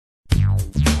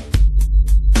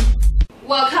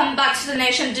Welcome back to the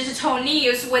Nation Digital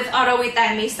News with Onravee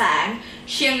Tangmeesang.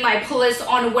 Chiang Mai police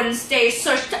on Wednesday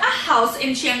searched a house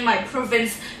in Chiang Mai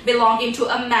province belonging to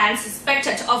a man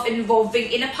suspected of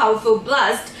involving in a powerful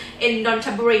blast in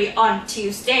Nonthaburi on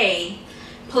Tuesday.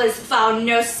 Police found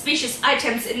no suspicious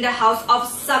items in the house of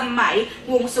Samai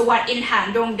Wongsawan in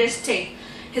Han Dong district.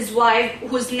 His wife,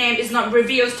 whose name is not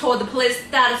revealed, told the police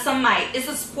that Samai is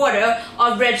a supporter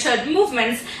of red shirt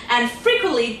movements and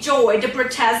frequently joined the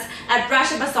protests at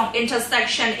Ratchabasong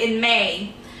intersection in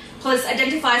May. Police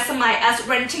identified Samai as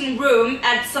renting room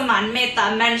at Saman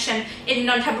Mehta mansion in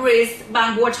Nonthaburi's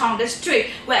Bang Bua Thong district,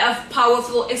 where a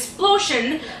powerful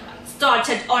explosion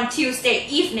started on Tuesday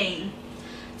evening.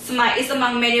 Samai is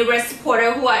among many arrest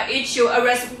supporters who are issued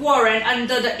arrest warrant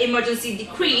under the emergency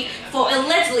decree for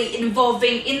allegedly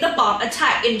involving in the bomb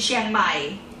attack in Chiang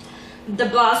Mai. The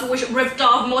blast, which ripped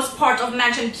off most part of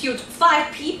mansion, killed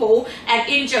 5 people and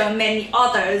injured many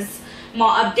others. More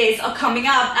updates are coming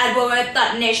up at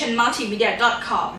www.nationmultimedia.com.